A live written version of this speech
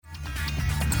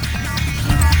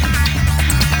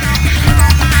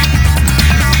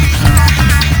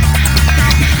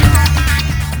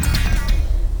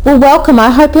Well, welcome.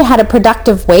 I hope you had a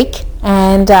productive week,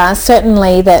 and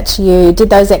certainly that you did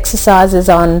those exercises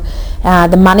on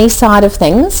the money side of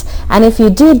things. And if you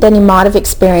did, then you might have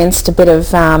experienced a bit of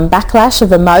backlash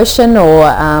of emotion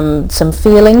or some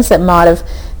feelings that might have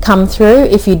come through.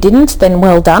 If you didn't, then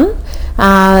well done.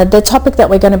 The topic that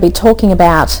we're going to be talking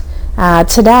about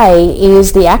today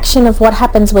is the action of what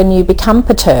happens when you become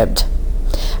perturbed.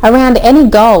 Around any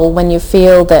goal, when you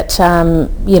feel that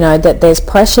that there's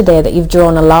pressure there, that you've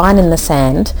drawn a line in the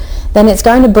sand, then it's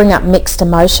going to bring up mixed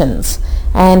emotions,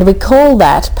 and we call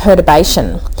that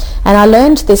perturbation. And I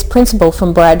learned this principle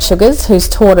from Brad Sugars, who's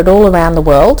taught it all around the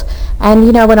world.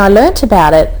 And when I learnt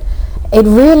about it, it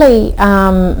really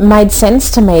made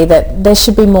sense to me that there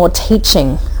should be more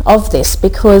teaching of this,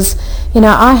 because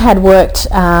I had worked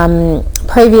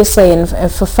previously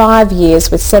for 5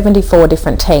 years with 74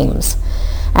 different teams.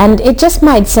 And it just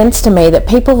made sense to me that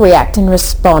people react and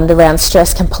respond around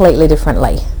stress completely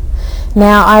differently.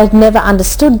 Now, I had never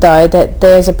understood, though, that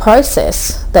there's a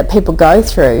process that people go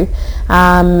through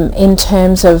in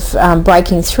terms of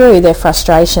breaking through their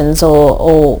frustrations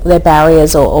or their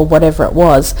barriers or whatever it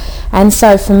was. And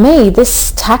so for me,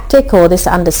 this tactic or this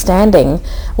understanding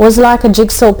was like a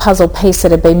jigsaw puzzle piece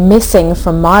that had been missing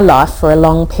from my life for a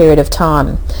long period of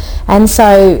time. And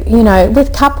so,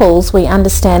 with couples, we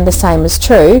understand the same is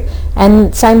true,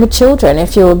 and same with children.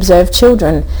 If you observe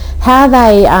children, how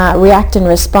they react and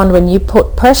respond when you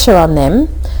put pressure on them,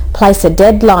 place a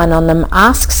deadline on them,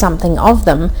 ask something of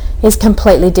them, is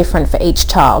completely different for each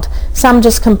child. Some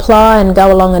just comply and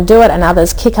go along and do it, and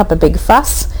others kick up a big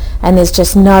fuss, and there's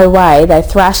just no way. They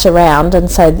thrash around,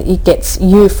 and so it gets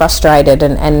you frustrated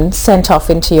and sent off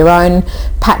into your own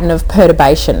pattern of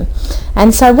perturbation.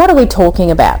 And so what are we talking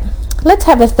about? Let's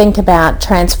have a think about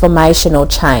transformation or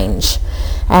change.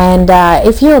 And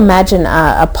if you imagine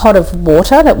a pot of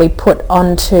water that we put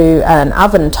onto an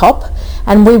oven top,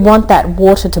 and we want that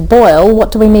water to boil,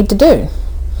 what do we need to do?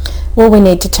 Well, we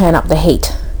need to turn up the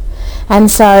heat. And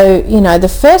so, the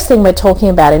first thing we're talking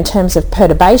about in terms of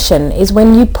perturbation is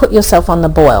when you put yourself on the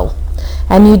boil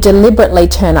and you deliberately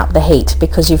turn up the heat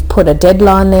because you've put a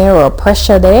deadline there or a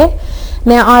pressure there.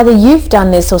 Now, either you've done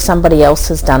this or somebody else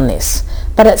has done this,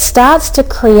 but it starts to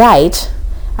create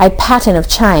a pattern of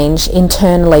change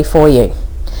internally for you.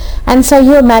 And so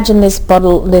you imagine this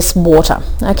water,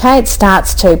 okay? It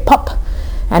starts to pop,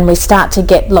 and we start to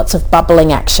get lots of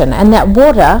bubbling action, and that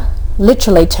water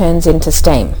literally turns into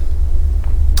steam.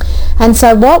 And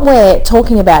so what we're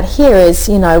talking about here is,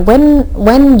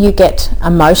 when you get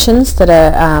emotions that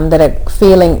are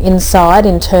feeling inside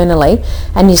internally,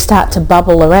 and you start to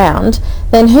bubble around,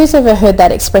 then who's ever heard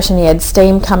that expression, he had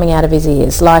steam coming out of his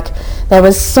ears? Like there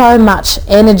was so much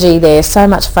energy there, so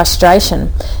much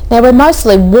frustration. Now, we're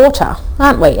mostly water,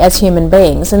 aren't we, as human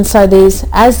beings? And so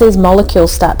as these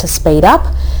molecules start to speed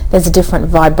up, there's a different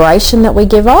vibration that we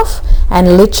give off,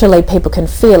 and literally people can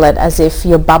feel it as if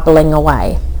you're bubbling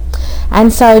away.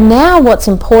 And so now what's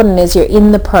important is you're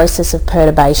in the process of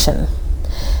perturbation.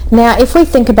 Now, if we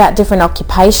think about different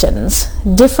occupations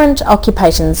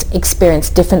experience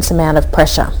different amount of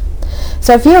pressure.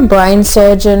 So if you're a brain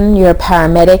surgeon, you're a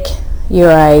paramedic,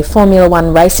 you're a Formula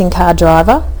One racing car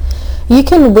driver, you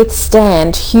can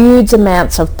withstand huge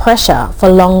amounts of pressure for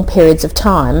long periods of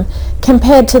time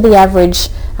compared to the average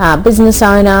business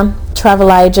owner,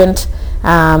 travel agent,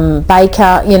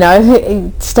 baker,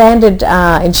 standard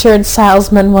insurance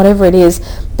salesman, whatever it is,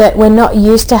 that we're not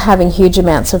used to having huge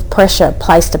amounts of pressure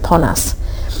placed upon us.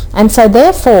 And so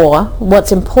therefore,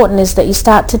 what's important is that you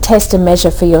start to test and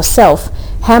measure for yourself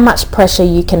how much pressure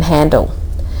you can handle.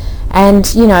 And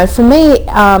for me,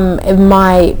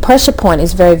 my pressure point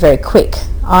is very, very quick.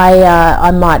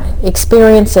 I might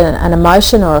experience an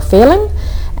emotion or a feeling,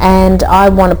 and I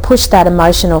want to push that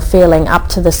emotion or feeling up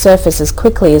to the surface as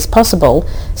quickly as possible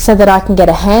so that I can get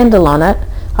a handle on it,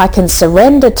 I can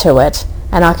surrender to it,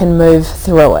 and I can move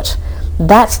through it.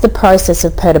 That's the process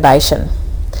of perturbation.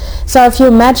 So if you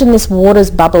imagine this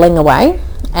water's bubbling away,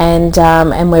 and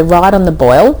we're right on the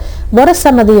boil, what are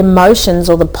some of the emotions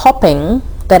or the popping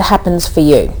that happens for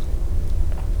you?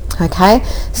 Okay,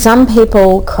 some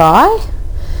people cry,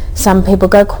 some people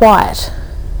go quiet.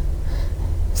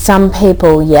 Some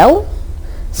people yell,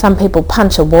 some people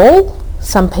punch a wall,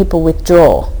 some people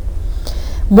withdraw.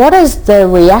 What is the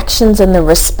reactions and the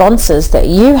responses that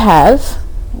you have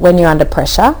when you're under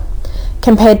pressure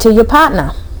compared to your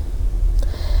partner?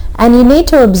 And you need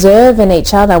to observe in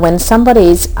each other when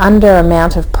somebody's under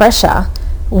amount of pressure,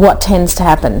 what tends to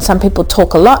happen. Some people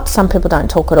talk a lot, some people don't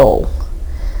talk at all.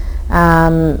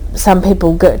 Some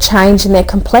people change in their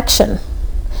complexion.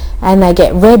 and they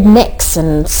get red necks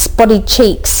and spotty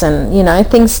cheeks and, you know,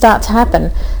 things start to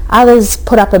happen. Others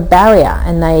put up a barrier,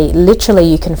 and they literally,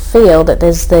 you can feel that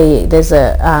there's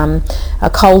a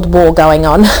cold war going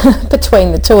on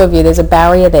between the two of you. There's a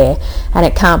barrier there and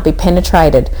it can't be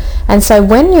penetrated. And so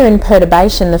when you're in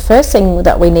perturbation, the first thing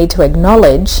that we need to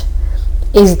acknowledge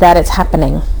is that it's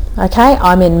happening. Okay,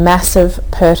 I'm in massive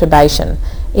perturbation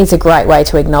is a great way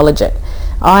to acknowledge it.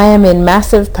 I am in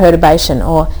massive perturbation,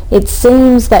 or it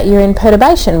seems that you're in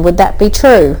perturbation. Would that be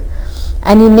true?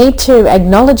 And you need to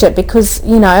acknowledge it, because,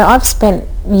 you know, I've spent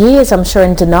years, I'm sure,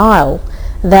 in denial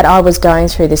that I was going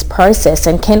through this process,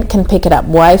 and Kent can pick it up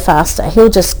way faster. He'll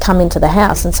just come into the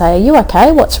house and say, are you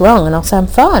okay? What's wrong? And I'll say, I'm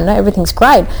fine. No, everything's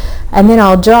great. And then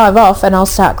I'll drive off and I'll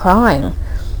start crying.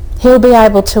 He'll be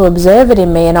able to observe it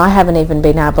in me, and I haven't even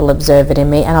been able to observe it in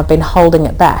me, and I've been holding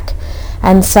it back.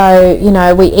 And so, you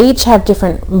know, we each have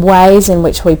different ways in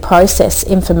which we process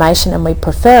information, and we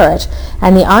prefer it.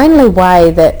 And the only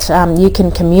way that you can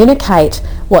communicate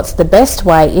what's the best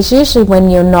way is usually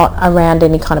when you're not around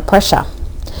any kind of pressure.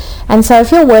 And so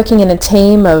if you're working in a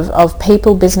team of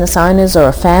people, business owners, or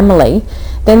a family,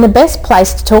 then the best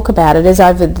place to talk about it is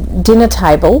over the dinner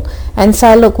table and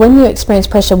say, look, when you experience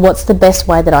pressure, what's the best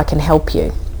way that I can help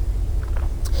you?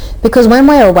 Because when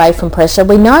we're away from pressure,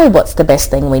 we know what's the best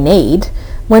thing we need.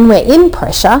 When we're in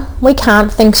pressure, we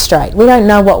can't think straight. We don't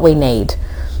know what we need.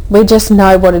 We just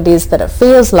know what it is that it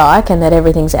feels like, and that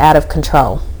everything's out of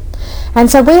control. And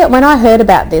so when I heard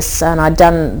about this, and I'd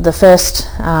done the first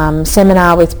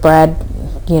seminar with Brad,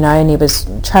 you know, and he was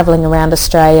travelling around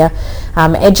Australia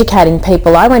educating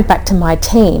people, I went back to my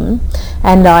team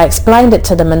and I explained it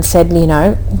to them and said, you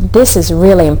know, this is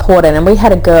really important. And we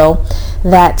had a girl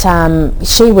that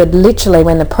she would literally,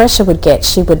 when the pressure would get,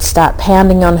 she would start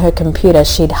pounding on her computer.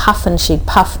 She'd huff and she'd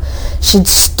puff. She'd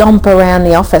stomp around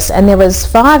the office. And there was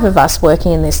 5 of us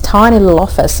working in this tiny little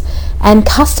office, and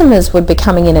customers would be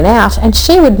coming in and out, and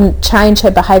she wouldn't change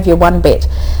her behaviour one bit.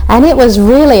 And it was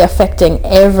really affecting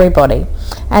everybody.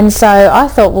 And so I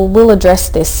thought, well, we'll address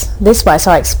this way.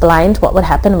 So I explained what would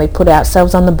happen. We put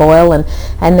ourselves on the boil,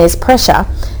 and there's pressure,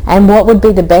 and what would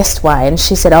be the best way. And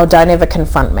she said, oh, don't ever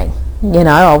confront me. You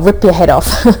know, I'll rip your head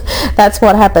off. That's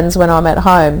what happens when I'm at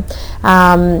home.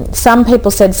 Some people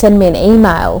said, send me an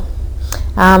email.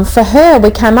 For her,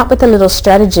 we came up with a little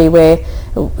strategy where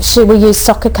we used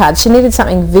soccer cards. She needed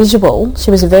something visual. She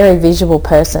was a very visual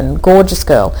person, gorgeous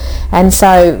girl. And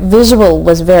so visual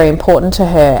was very important to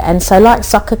her. And so like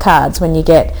soccer cards, when you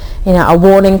get, you know, a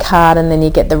warning card and then you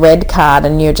get the red card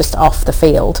and you're just off the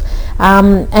field.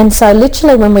 And so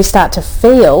literally when we start to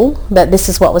feel that this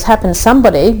is what was happening,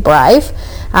 somebody brave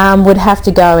would have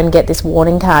to go and get this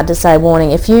warning card to say,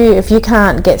 warning, if you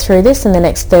can't get through this in the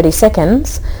next 30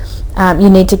 seconds, you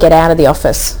need to get out of the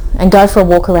office and go for a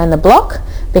walk around the block,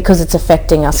 because it's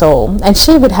affecting us all. And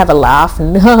she would have a laugh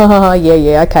and, oh,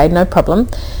 yeah, okay, no problem.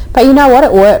 But you know what?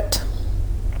 It worked.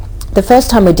 The first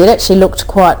time we did it, she looked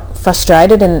quite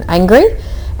frustrated and angry,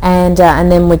 and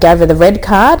then we gave her the red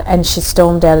card, and she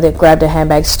grabbed her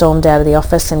handbag, stormed out of the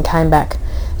office, and came back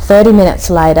 30 minutes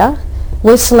later,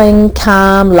 whistling,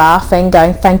 calm, laughing,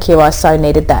 going, thank you, I so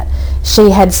needed that.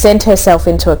 She had sent herself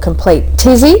into a complete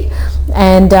tizzy,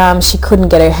 and she couldn't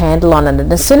get her handle on it.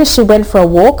 And as soon as she went for a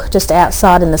walk just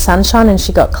outside in the sunshine and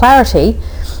she got clarity,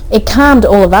 it calmed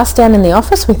all of us down in the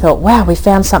office. We thought, wow, we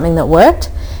found something that worked.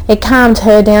 It calmed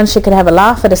her down. She could have a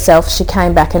laugh at herself. She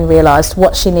came back and realised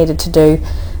what she needed to do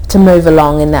to move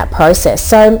along in that process.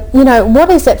 So, you know, what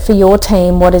is it for your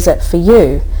team? What is it for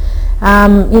you?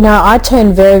 You know, I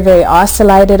turn very, very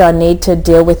isolated. I need to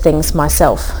deal with things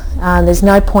myself. There's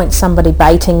no point somebody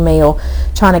baiting me or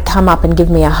trying to come up and give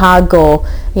me a hug, or,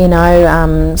 you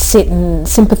know, sit and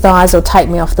sympathise or take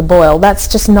me off the boil. That's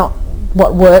just not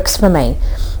what works for me.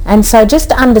 And so just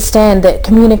to understand that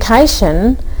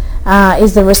communication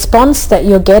is the response that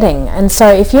you're getting. And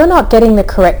so if you're not getting the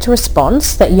correct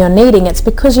response that you're needing, it's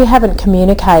because you haven't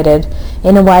communicated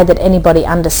in a way that anybody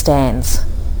understands.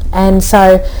 And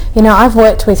so, you know, I've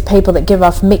worked with people that give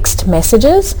off mixed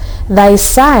messages. They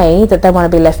say that they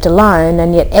want to be left alone,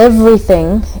 and yet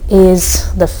everything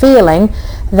is the feeling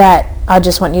that I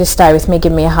just want you to stay with me,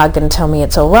 give me a hug and tell me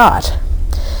it's all right.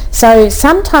 So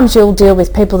sometimes you'll deal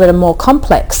with people that are more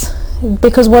complex,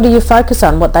 because what do you focus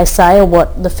on? What they say or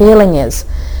what the feeling is?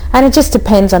 And it just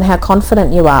depends on how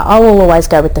confident you are. I will always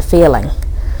go with the feeling.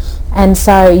 And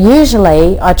so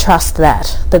usually I trust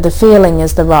that the feeling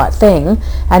is the right thing,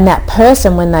 and that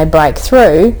person, when they break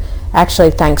through,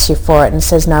 actually thanks you for it and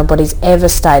says, nobody's ever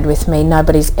stayed with me,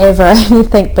 nobody's ever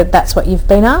anything, but that's what you've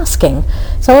been asking.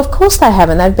 So of course they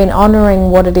haven't. They've been honouring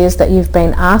what it is that you've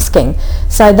been asking.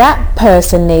 So that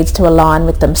person needs to align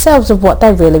with themselves of what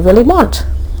they really, really want.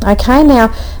 Okay, now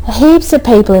heaps of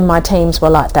people in my teams were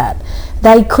like that.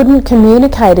 They couldn't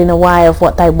communicate in a way of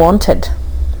what they wanted.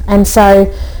 And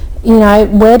so, you know,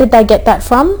 where did they get that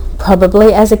from?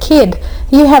 Probably as a kid.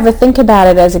 You have a think about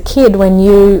it as a kid when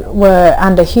you were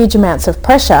under huge amounts of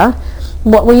pressure.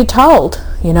 What were you told?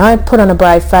 You know, put on a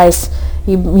brave face,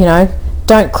 you know,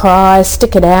 don't cry,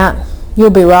 stick it out, you'll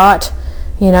be right,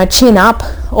 you know, chin up,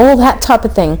 all that type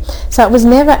of thing. So it was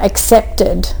never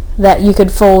accepted that you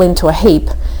could fall into a heap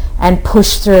and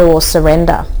push through or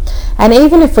surrender. And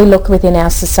even if we look within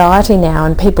our society now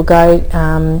and people go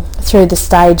through the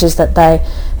stages that they,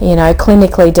 you know,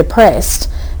 clinically depressed,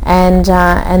 and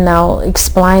they'll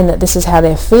explain that this is how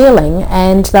they're feeling,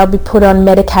 and they'll be put on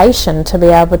medication to be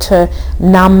able to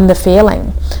numb the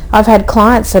feeling. I've had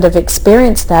clients that have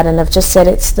experienced that and have just said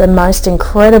it's the most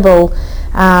incredible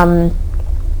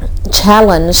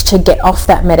challenge to get off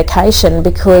that medication,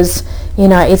 because you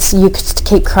know it's you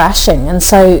keep crashing,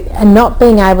 and not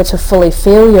being able to fully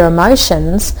feel your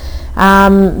emotions,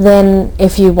 then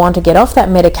if you want to get off that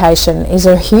medication, is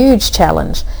a huge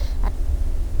challenge.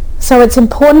 So it's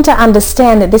important to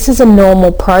understand that this is a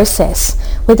normal process.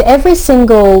 With every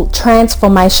single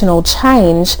transformational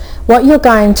change, what you're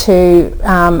going to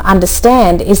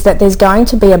understand is that there's going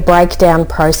to be a breakdown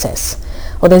process,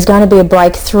 or there's going to be a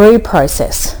breakthrough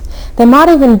process. There might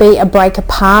even be a break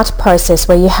apart process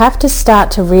where you have to start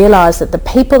to realize that the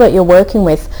people that you're working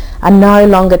with are no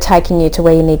longer taking you to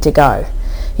where you need to go.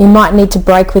 You might need to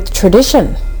break with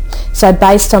tradition. So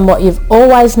based on what you've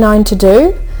always known to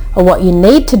do, or what you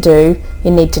need to do,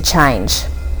 you need to change.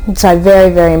 So very,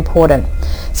 very important.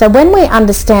 So when we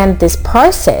understand this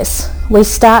process, we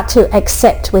start to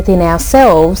accept within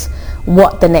ourselves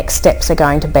what the next steps are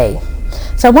going to be.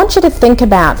 So I want you to think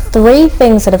about 3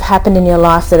 things that have happened in your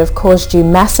life that have caused you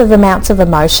massive amounts of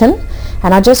emotion,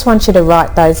 and I just want you to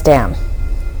write those down.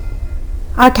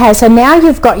 Okay, so now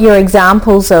you've got your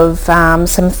examples of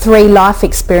some 3 life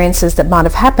experiences that might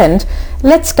have happened.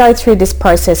 Let's go through this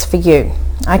process for you.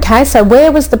 Okay, so where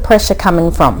was the pressure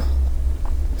coming from?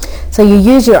 So you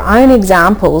use your own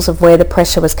examples of where the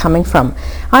pressure was coming from.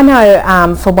 I know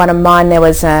for one of mine there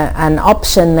was an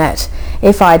option that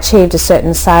if I achieved a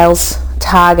certain sales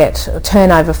target or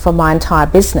turnover for my entire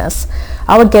business,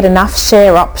 I would get enough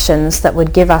share options that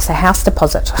would give us a house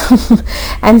deposit.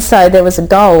 And so there was a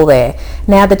goal there.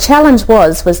 Now the challenge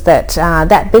was that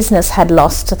that business had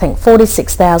lost, I think,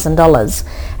 $46,000,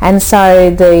 and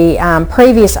so the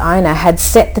previous owner had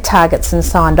set the targets and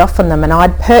signed off on them, and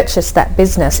I'd purchased that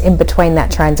business in between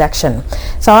that transaction.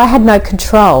 So I had no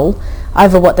control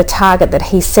over what the target that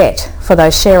he set for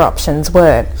those share options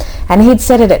were, and he'd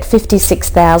set it at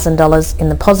 $56,000 in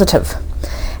the positive.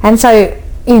 And so,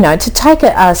 you know, to take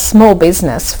a small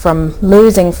business from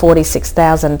losing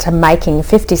 $46,000 to making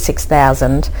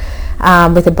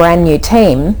 $56,000 with a brand new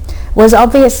team was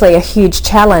obviously a huge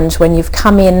challenge when you've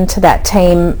come into that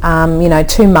team,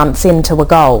 2 months into a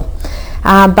goal.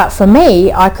 But for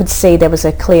me, I could see there was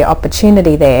a clear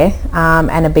opportunity there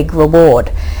and a big reward.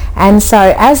 And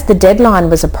so as the deadline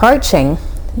was approaching,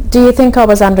 do you think I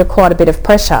was under quite a bit of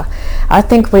pressure? I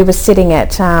think we were sitting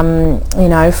at,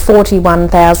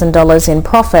 $41,000 in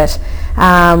profit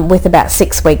with about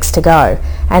 6 weeks to go.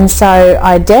 And so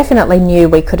I definitely knew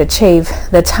we could achieve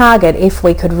the target if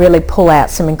we could really pull out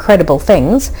some incredible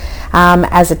things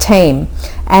as a team.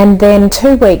 And then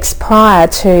 2 weeks prior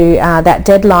to that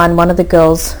deadline, one of the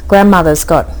girls' grandmothers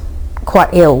got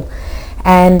quite ill.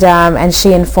 And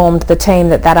she informed the team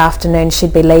that afternoon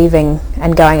she'd be leaving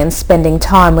and going and spending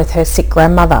time with her sick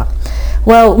grandmother.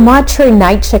 Well, my true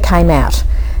nature came out,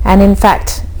 and in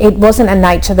fact it wasn't a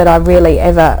nature that I really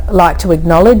ever like to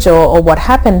acknowledge or what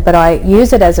happened, but I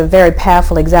use it as a very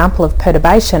powerful example of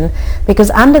perturbation, because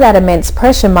under that immense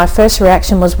pressure my first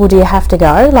reaction was, well, do you have to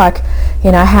go? Like,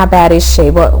 how bad is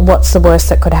she? What's the worst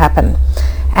that could happen?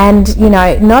 And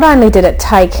not only did it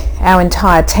take our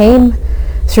entire team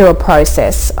through a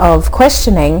process of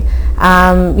questioning,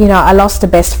 I lost a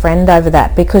best friend over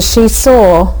that, because she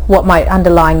saw what my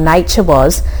underlying nature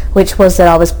was, which was that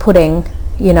I was putting,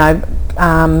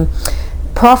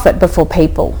 profit before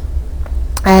people.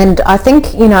 And I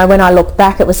think, when I look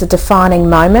back, it was a defining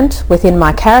moment within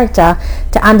my character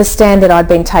to understand that I'd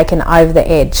been taken over the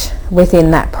edge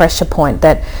within that pressure point,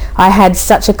 that I had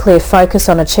such a clear focus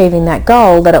on achieving that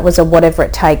goal that it was a whatever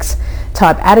it takes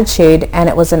type attitude, and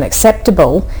it wasn't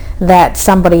acceptable that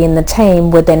somebody in the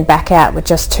team would then back out with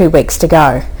just 2 weeks to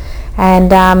go.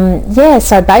 And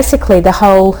so basically the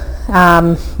whole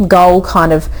goal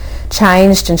kind of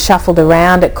changed and shuffled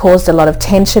around. It caused a lot of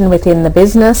tension within the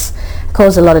business,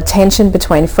 caused a lot of tension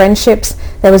between friendships.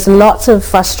 There was lots of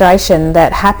frustration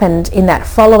that happened in that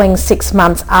following 6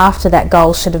 months after that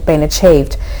goal should have been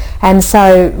achieved. And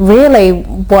so really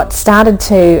what started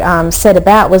to set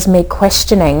about was me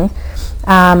questioning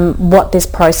what this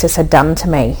process had done to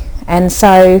me. And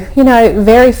so,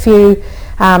 very few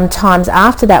times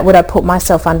after that would I put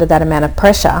myself under that amount of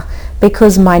pressure,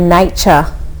 because my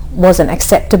nature wasn't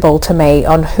acceptable to me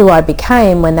on who I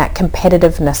became when that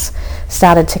competitiveness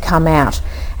started to come out.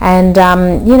 And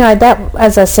that,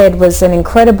 as I said, was an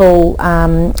incredible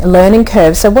learning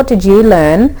curve. So what did you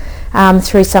learn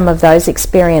through some of those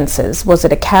experiences? Was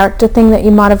it a character thing that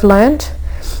you might have learned?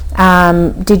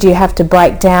 Did you have to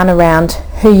break down around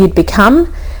who you'd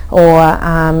become?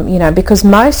 Or, because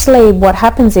mostly what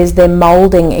happens is they're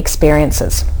moulding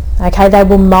experiences. Okay, they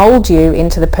will mould you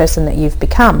into the person that you've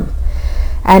become.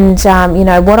 And,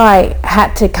 what I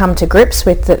had to come to grips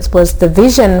with was the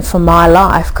vision for my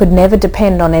life could never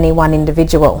depend on any one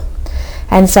individual.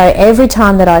 And so every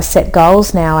time that I set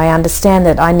goals now, I understand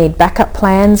that I need backup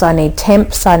plans, I need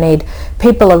temps, I need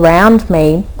people around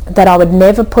me, that I would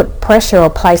never put pressure or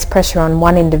place pressure on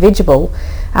one individual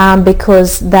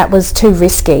because that was too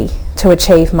risky to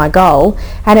achieve my goal.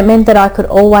 And it meant that I could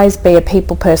always be a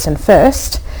people person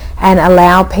first and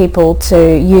allow people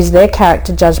to use their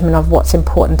character judgment of what's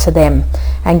important to them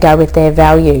and go with their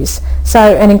values. So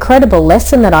an incredible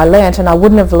lesson that I learnt, and I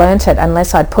wouldn't have learnt it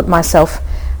unless I'd put myself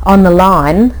on the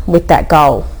line with that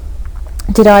goal.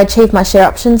 Did I achieve my share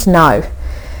options? No.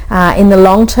 In the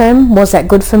long term, was that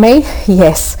good for me?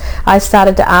 Yes. I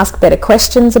started to ask better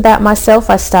questions about myself.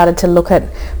 I started to look at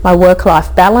my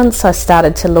work-life balance. I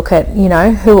started to look at,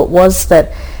 who it was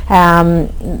that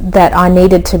I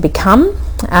needed to become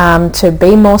to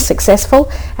be more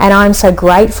successful. And I'm so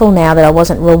grateful now that I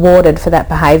wasn't rewarded for that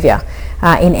behaviour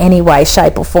in any way,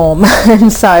 shape or form.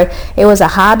 And so it was a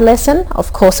hard lesson.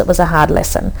 Of course it was a hard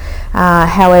lesson.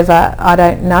 However, I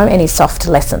don't know any soft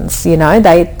lessons.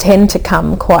 They tend to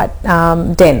come quite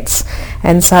dense.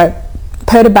 And so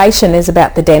perturbation is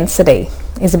about the density,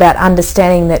 is about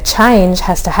understanding that change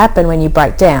has to happen when you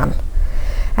break down.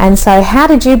 And so how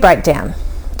did you break down?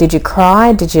 Did you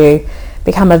cry? Did you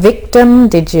become a victim?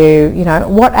 Did you,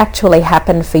 what actually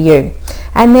happened for you?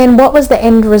 And then what was the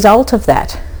end result of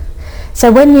that? So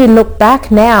when you look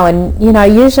back now, and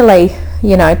usually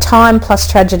time plus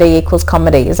tragedy equals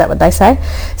comedy, is that what they say?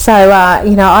 So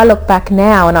I look back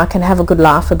now and I can have a good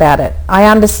laugh about it. I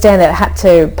understand that it had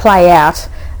to play out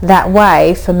that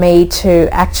way for me to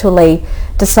actually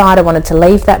decide I wanted to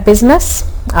leave that business.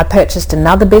 I purchased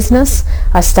another business.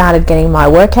 I started getting my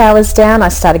work hours down. I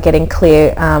started getting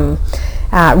clear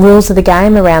rules of the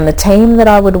game around the team that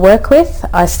I would work with.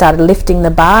 I started lifting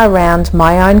the bar around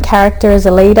my own character as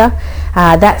a leader.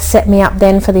 That set me up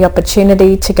then for the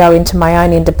opportunity to go into my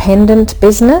own independent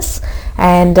business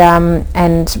and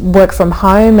work from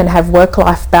home and have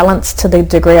work-life balance to the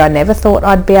degree I never thought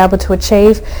I'd be able to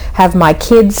achieve. Have my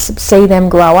kids, see them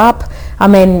grow up. I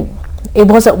mean,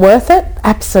 was it worth it?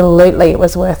 Absolutely it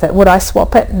was worth it. Would I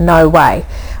swap it? No way.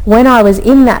 When I was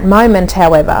in that moment,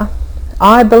 however,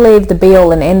 I believe the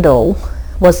be-all and end-all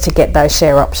was to get those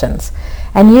share options.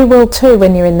 And you will too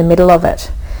when you're in the middle of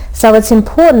it. So it's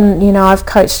important, I've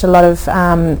coached a lot of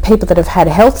people that have had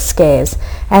health scares,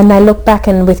 and they look back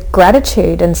and with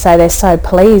gratitude and say they're so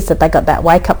pleased that they got that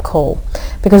wake-up call.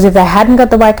 Because if they hadn't got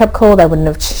the wake-up call, they wouldn't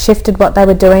have shifted what they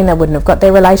were doing, they wouldn't have got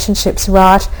their relationships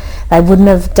right, they wouldn't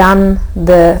have done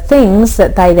the things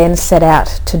that they then set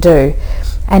out to do.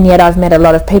 And yet I've met a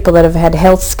lot of people that have had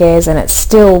health scares and it's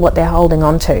still what they're holding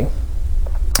on to.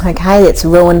 Okay, it's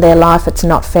ruined their life, it's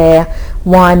not fair,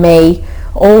 why me?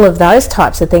 All of those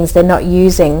types of things, they're not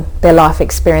using their life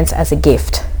experience as a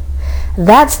gift.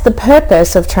 That's the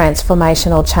purpose of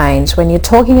transformational change. When you're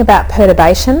talking about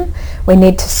perturbation, we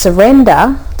need to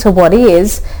surrender to what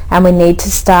is, and we need to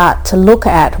start to look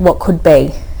at what could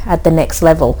be at the next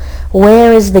level.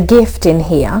 Where is the gift in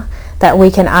here that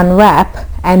we can unwrap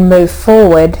and move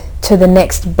forward to the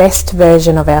next best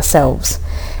version of ourselves?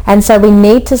 And so we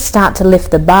need to start to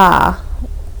lift the bar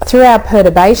through our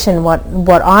perturbation.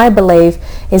 What I believe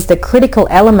is the critical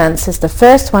elements is the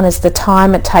first one is the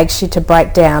time it takes you to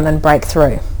break down and break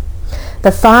through.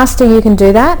 The faster you can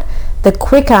do that, the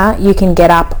quicker you can get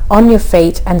up on your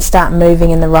feet and start moving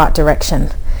in the right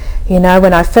direction. When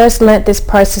I first learnt this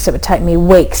process, it would take me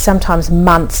weeks, sometimes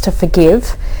months to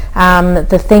forgive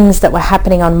the things that were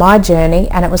happening on my journey,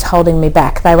 and it was holding me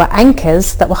back. They were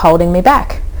anchors that were holding me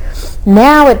back.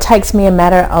 Now it takes me a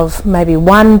matter of maybe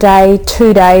 1 day,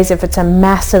 2 days. If it's a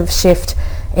massive shift,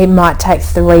 it might take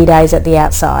 3 days at the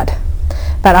outside.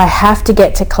 but I have to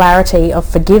get to clarity of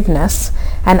forgiveness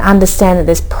and understand that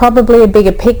there's probably a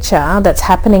bigger picture that's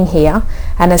happening here,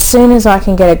 and as soon as I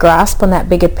can get a grasp on that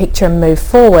bigger picture and move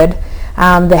forward,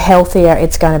 the healthier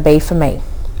it's going to be for me.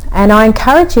 And I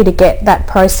encourage you to get that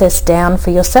process down for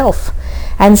yourself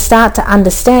and start to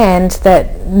understand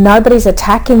that nobody's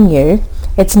attacking you.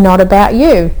 It's not about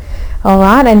you. All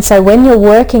right? And so when you're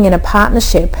working in a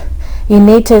partnership, you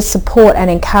need to support and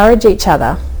encourage each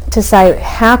other to say,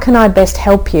 how can I best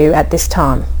help you at this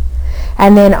time?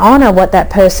 And then honour what that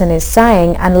person is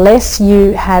saying, unless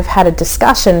you have had a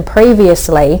discussion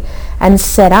previously and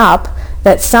set up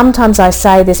that sometimes I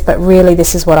say this, but really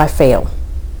this is what I feel.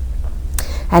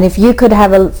 And if you could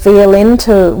have a feel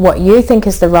into what you think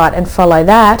is the right and follow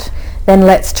that, then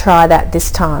let's try that this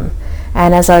time.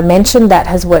 And as I mentioned, that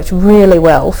has worked really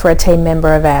well for a team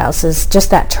member of ours, is just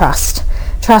that trust.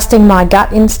 Trusting my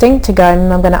gut instinct to go,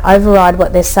 I'm going to override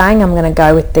what they're saying, I'm going to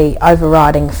go with the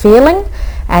overriding feeling,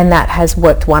 and that has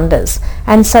worked wonders.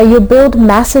 And so you build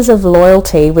masses of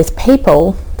loyalty with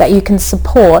people that you can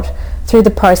support through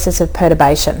the process of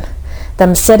perturbation.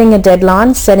 Them setting a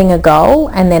deadline, setting a goal,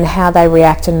 and then how they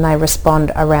react and they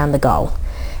respond around the goal.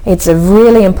 It's a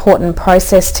really important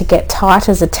process to get tight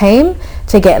as a team,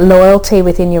 to get loyalty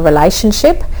within your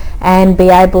relationship and be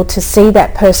able to see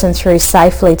that person through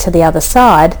safely to the other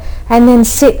side, and then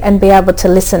sit and be able to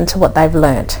listen to what they've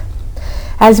learnt.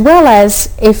 As well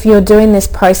as if you're doing this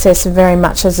process very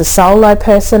much as a solo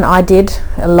person, I did.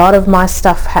 A lot of my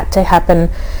stuff had to happen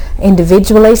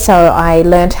individually, so I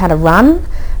learned how to run.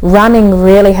 Running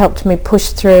really helped me push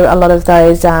through a lot of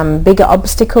those bigger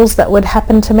obstacles that would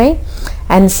happen to me.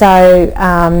 And so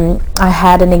I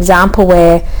had an example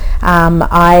where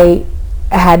I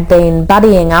had been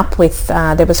buddying up with,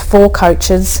 there was 4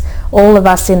 coaches, all of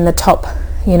us in the top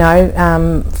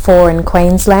 4 in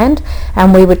Queensland,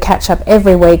 and we would catch up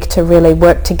every week to really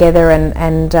work together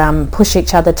and push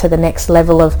each other to the next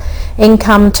level of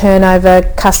income, turnover,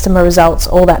 customer results,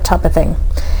 all that type of thing.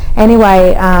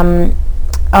 Anyway,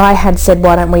 I had said,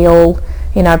 why don't we all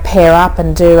pair up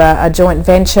and do a joint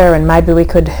venture, and maybe we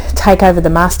could take over the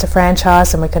master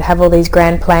franchise and we could have all these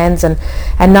grand plans, and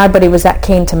nobody was that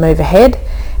keen to move ahead.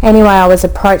 Anyway, I was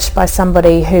approached by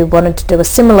somebody who wanted to do a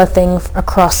similar thing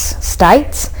across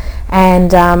states,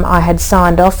 and I had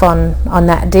signed off on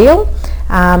that deal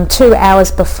 2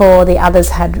 hours before the others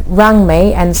had rung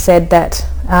me and said that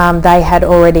they had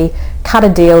already cut a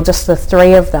deal, just the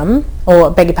 3 of them,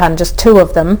 or beg your pardon, just 2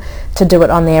 of them, to do it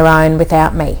on their own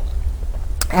without me.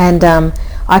 And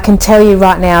I can tell you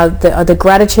right now the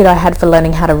gratitude I had for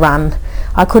learning how to run.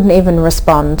 I couldn't even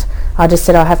respond. I just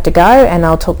said, I have to go and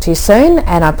I'll talk to you soon,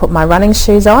 and I put my running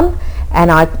shoes on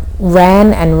and I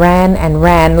ran and ran and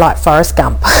ran like Forrest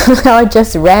Gump. I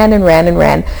just ran and ran and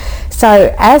ran.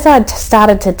 So as I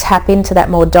started to tap into that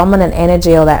more dominant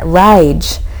energy, or that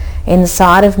rage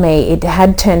inside of me, it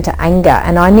had turned to anger,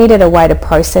 and I needed a way to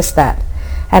process that.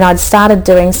 And I'd started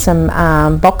doing some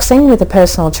boxing with a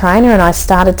personal trainer, and I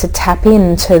started to tap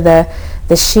into the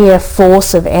sheer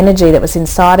force of energy that was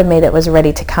inside of me that was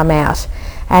ready to come out.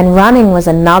 And running was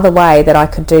another way that I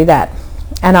could do that.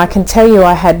 And I can tell you,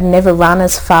 I had never run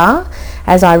as far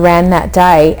as I ran that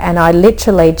day, and I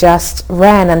literally just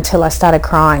ran until I started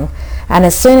crying. And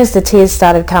as soon as the tears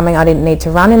started coming, I didn't need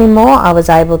to run anymore. I was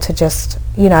able to just,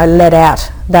 let out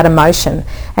that emotion.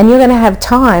 And you're going to have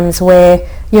times where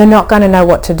you're not going to know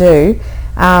what to do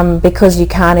because you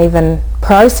can't even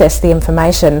process the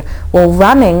information. Well,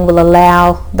 running will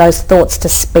allow those thoughts to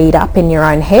speed up in your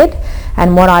own head.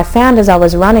 And what I found as I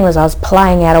was running was I was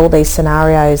playing out all these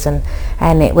scenarios, and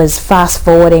it was fast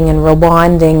forwarding and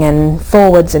rewinding and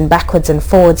forwards and backwards and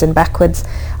forwards and backwards.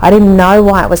 I didn't know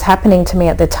why it was happening to me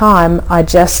at the time. I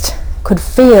just could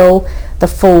feel the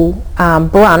full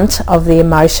brunt of the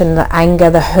emotion, the anger,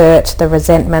 the hurt, the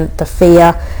resentment, the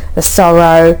fear, the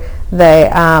sorrow,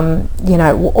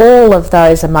 all of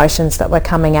those emotions that were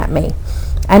coming at me.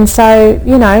 And so,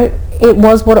 it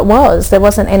was what it was. There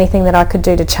wasn't anything that I could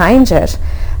do to change it.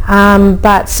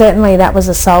 But certainly that was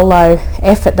a solo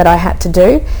effort that I had to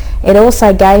do. It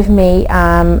also gave me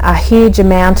a huge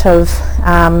amount of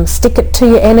stick it to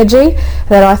your energy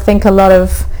that I think a lot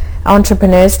of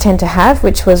entrepreneurs tend to have,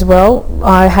 which was,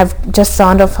 I have just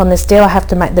signed off on this deal, I have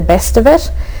to make the best of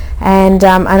it, and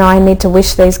I need to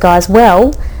wish these guys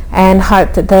well and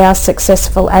hope that they are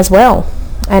successful as well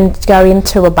and go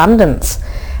into abundance.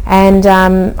 And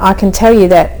I can tell you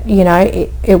that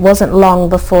it wasn't long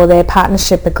before their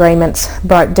partnership agreements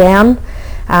broke down.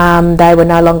 They were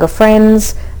no longer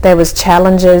friends. There was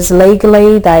challenges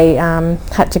legally. They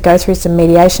had to go through some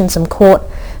mediation, some court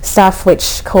stuff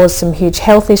which caused some huge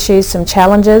health issues, some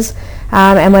challenges.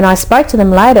 And when I spoke to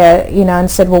them later, and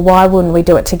said, well, why wouldn't we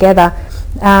do it together?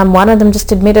 One of them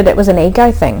just admitted it was an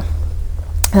ego thing.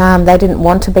 They didn't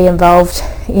want to be involved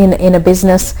in a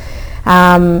business,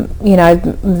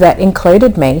 that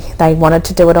included me. They wanted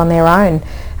to do it on their own.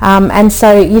 And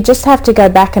so you just have to go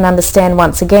back and understand,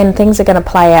 once again, things are going to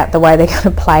play out the way they're going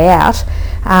to play out.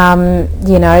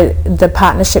 The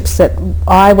partnerships that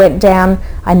I went down,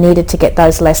 I needed to get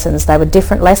those lessons. They were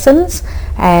different lessons,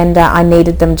 and I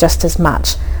needed them just as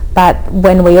much. But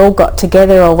when we all got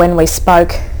together, or when we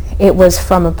spoke, it was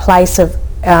from a place of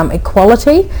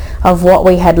equality of what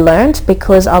we had learnt,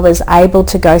 because I was able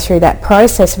to go through that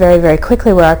process very, very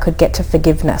quickly, where I could get to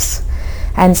forgiveness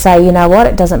and say, you know what,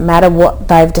 it doesn't matter what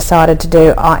they've decided to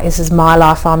do. This is my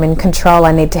life. I'm in control.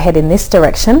 I need to head in this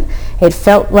direction. It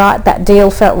felt right. That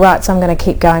deal felt right, so I'm going to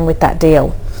keep going with that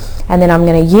deal. And then I'm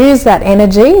going to use that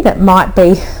energy that might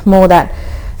be more that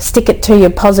stick it to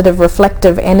your positive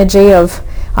reflective energy of,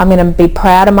 I'm going to be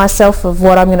proud of myself, of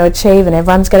what I'm going to achieve, and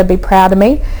everyone's going to be proud of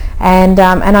me. And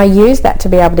I use that to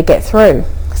be able to get through.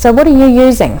 So what are you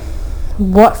using?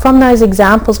 What from those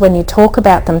examples, when you talk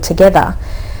about them together,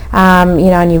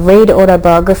 and you read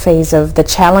autobiographies of the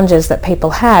challenges that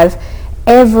people have,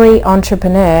 every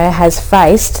entrepreneur has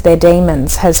faced their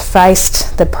demons, has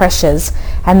faced the pressures,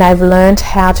 and they've learned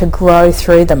how to grow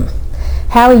through them.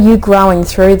 How are you growing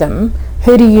through them?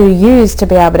 Who do you use to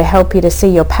be able to help you to see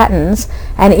your patterns?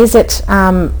 And is it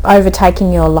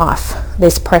overtaking your life,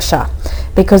 this pressure?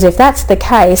 Because if that's the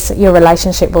case, your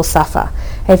relationship will suffer.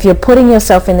 If you're putting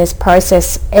yourself in this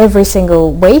process every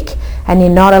single week and you're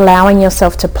not allowing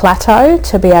yourself to plateau,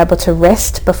 to be able to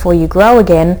rest before you grow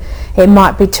again, it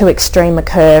might be too extreme a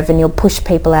curve and you'll push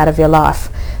people out of your life.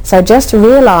 So just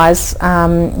realise,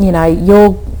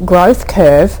 your growth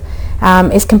curve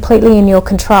is completely in your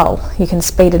control. You can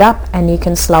speed it up and you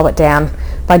can slow it down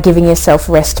by giving yourself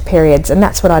rest periods, and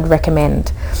that's what I'd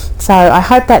recommend. So I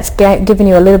hope that's given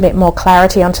you a little bit more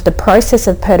clarity onto the process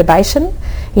of perturbation.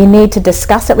 You need to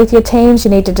discuss it with your teams.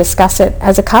 You need to discuss it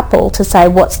as a couple to say,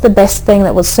 what's the best thing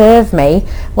that will serve me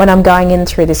when I'm going in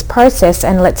through this process,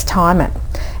 and let's time it.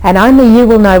 And only you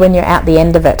will know when you're out the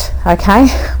end of it, okay?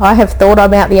 I have thought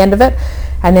I'm out the end of it,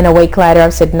 and then a week later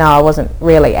I've said, no, I wasn't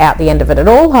really out the end of it at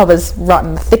all. I was right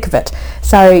in the thick of it.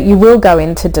 So you will go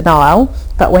into denial,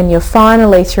 but when you're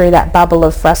finally through that bubble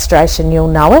of frustration, you'll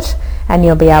know it, and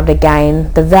you'll be able to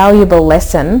gain the valuable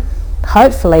lesson,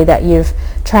 hopefully, that you've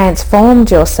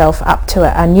transformed yourself up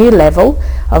to a new level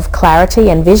of clarity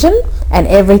and vision, and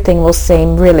everything will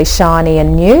seem really shiny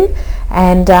and new,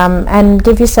 and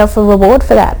give yourself a reward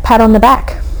for that, pat on the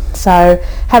back. So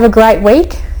have a great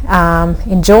week,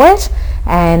 enjoy it,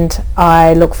 and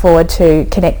I look forward to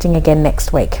connecting again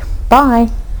next week. Bye.